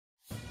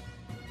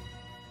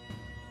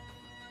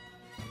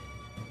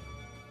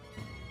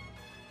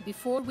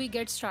Before we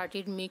get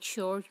started, make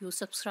sure you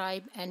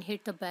subscribe and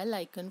hit the bell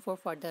icon for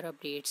further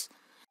updates.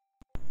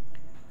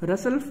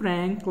 Russell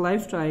Frank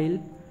lifestyle.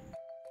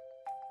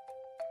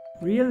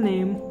 Real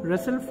name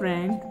Russell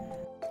Frank.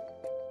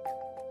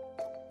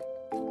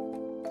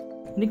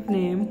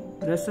 Nickname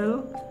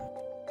Russell.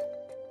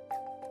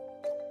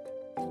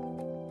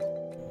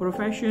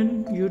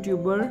 Profession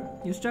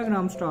YouTuber,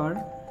 Instagram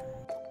star.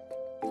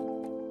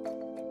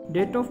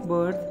 Date of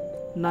birth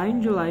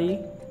 9 July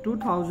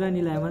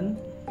 2011.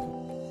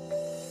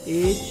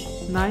 Age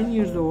 9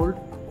 years old.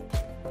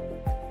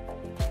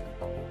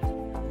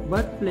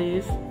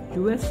 Birthplace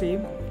USA.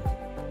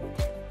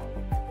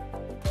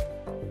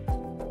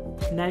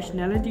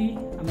 Nationality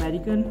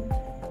American.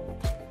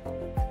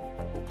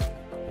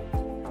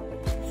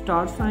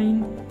 Star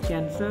sign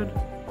Cancer.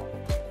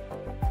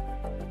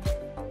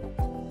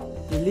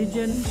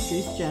 Religion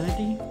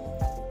Christianity.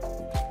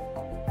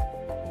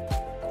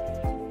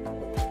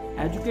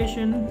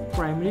 Education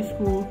primary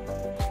school.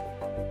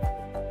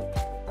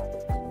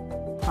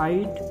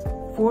 Height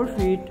 4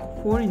 feet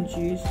 4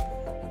 inches.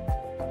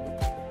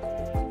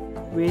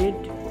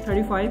 Weight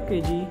 35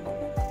 kg.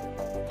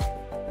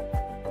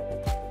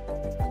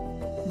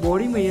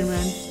 Body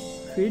measurements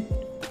fit.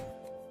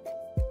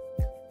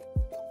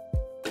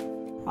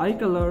 Eye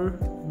color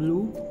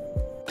blue.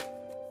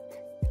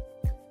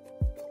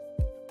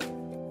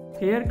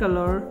 Hair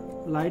color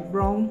light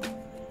brown.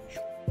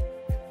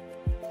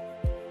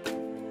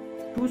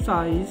 Shoe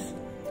size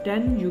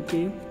 10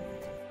 UK.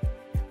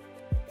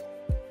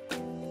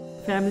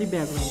 Family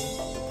background.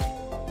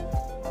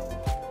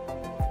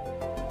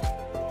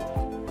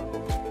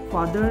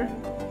 Father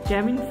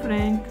Kevin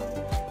Frank.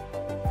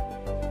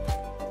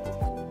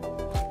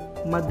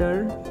 Mother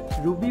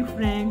Ruby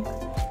Frank.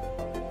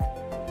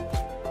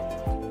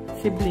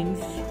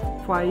 Siblings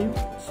 5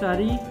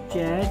 Sari,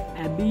 Chad,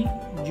 Abby,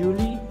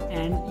 Julie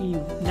and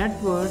Eve.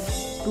 Net worth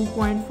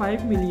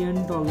 $2.5 million.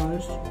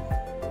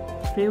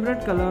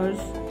 Favorite colors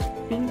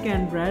pink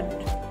and red.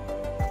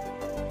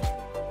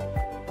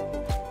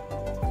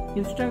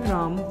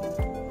 Instagram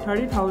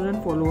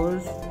 30,000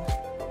 followers.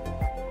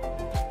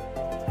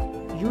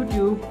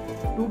 YouTube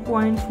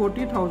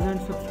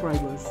 2.40,000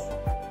 subscribers.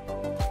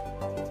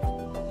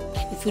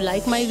 If you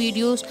like my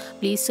videos,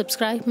 please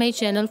subscribe my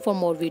channel for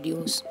more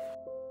videos.